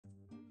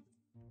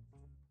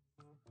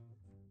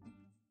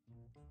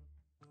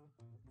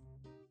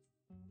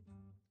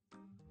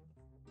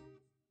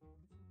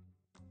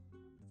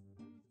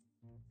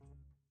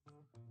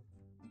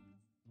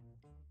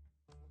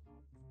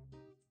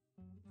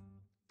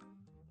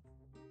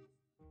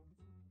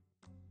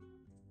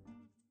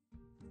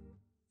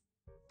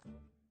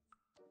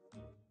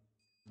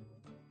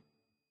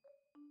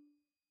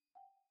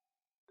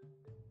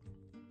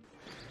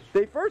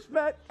They first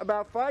met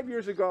about 5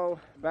 years ago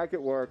back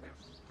at work,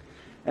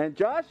 and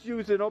Josh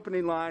used an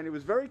opening line. It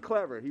was very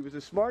clever. He was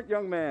a smart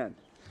young man.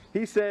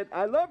 He said,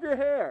 "I love your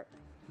hair."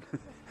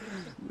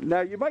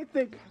 Now you might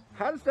think,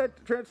 how does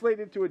that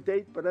translate into a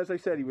date? But as I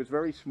said, he was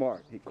very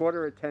smart. He caught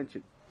her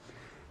attention.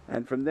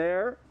 And from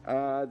there,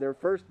 their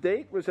first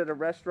date was at a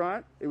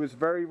restaurant. It was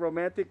very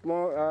romantic,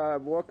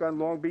 walk on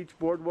Long Beach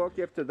Boardwalk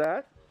after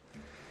that.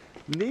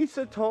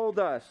 Nesa told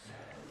us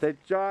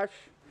that Josh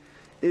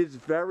is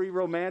very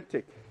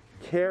romantic,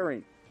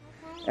 caring,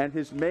 and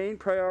his main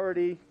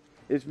priority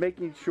is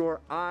making sure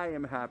I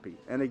am happy.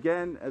 And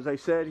again, as I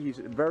said, he's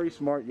a very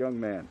smart young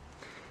man.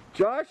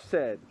 Josh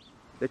said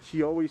that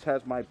she always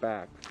has my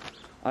back.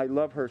 I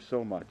love her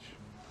so much.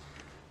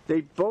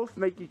 They both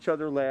make each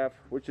other laugh,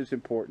 which is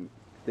important.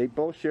 They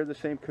both share the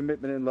same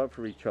commitment and love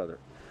for each other,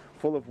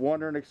 full of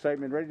wonder and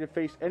excitement, ready to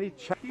face any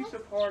peace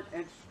of heart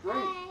and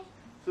strength,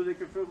 so they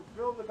can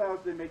fulfill the vows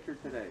they make here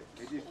today.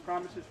 May these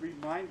promises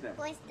remind them of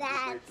their grace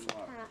and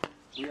love.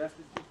 We ask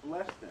that you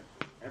bless them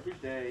every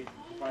day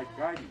and provide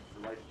guidance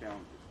for life's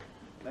challenges.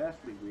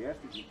 Lastly, we ask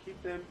that you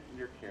keep them in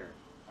your care.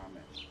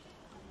 Amen.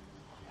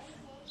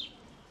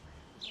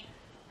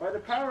 By the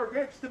power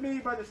granted to me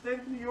by the state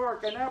of New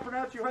York, I now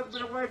pronounce you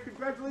husband and wife.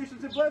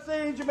 Congratulations and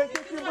blessings. You may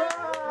kiss your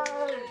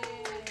bride.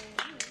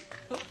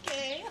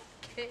 Okay.